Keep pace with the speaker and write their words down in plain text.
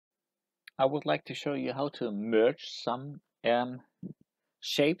I would like to show you how to merge some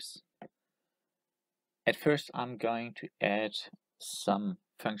shapes. At first, I'm going to add some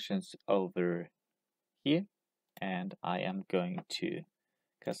functions over here, and I am going to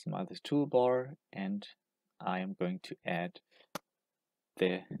customize this toolbar, and I am going to add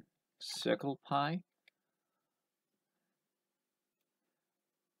the circle pie.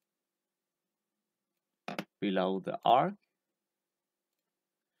 Below the arc,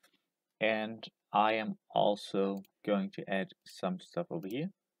 and I am also going to add some stuff over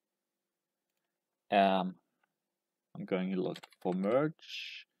here. I'm going to look for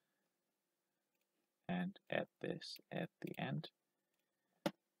merge and add this at the end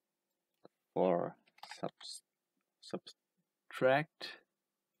for subtract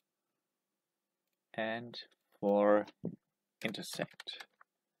and for intersect.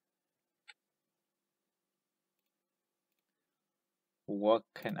 What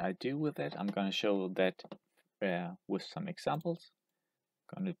can I do with it? I'm going to show that with some examples.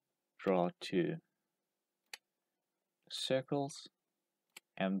 I'm going to draw two circles,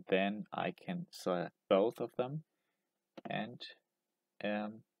 and then I can select both of them and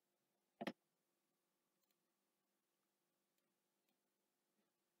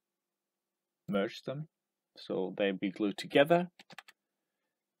merge them so they be glued together.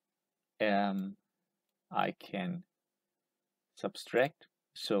 I can subtract,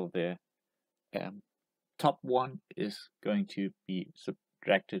 so the top one is going to be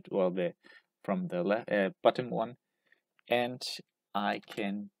subtracted, well, from the bottom one, and I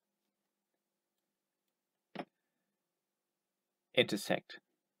can intersect,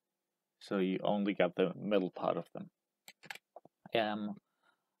 so you only got the middle part of them.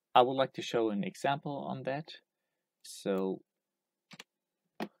 I would like to show an example on that. So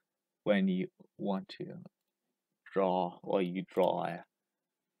when you want to draw, or you draw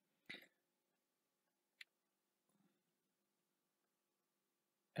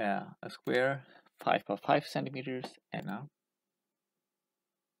a square 5 by 5 centimeters, and now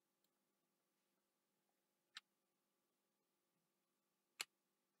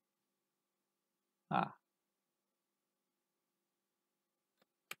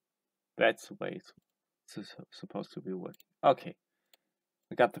that's the way it's supposed to be working. Okay,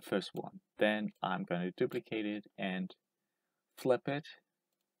 I got the first one. Then I'm going to duplicate it and flip it,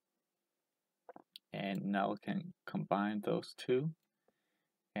 and now I can combine those two,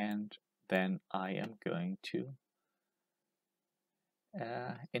 and then I am going to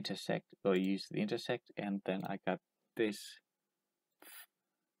intersect, or use the intersect, and then I got this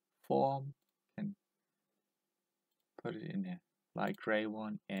form, and put it in a light gray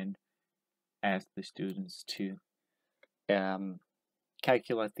one, and ask the students to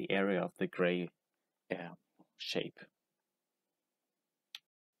calculate the area of the gray shape.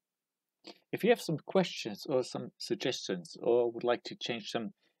 If you have some questions or some suggestions, or would like to change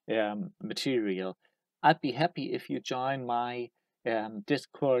some material, I'd be happy if you join my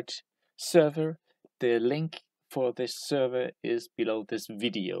Discord server. The link for this server is below this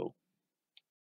video.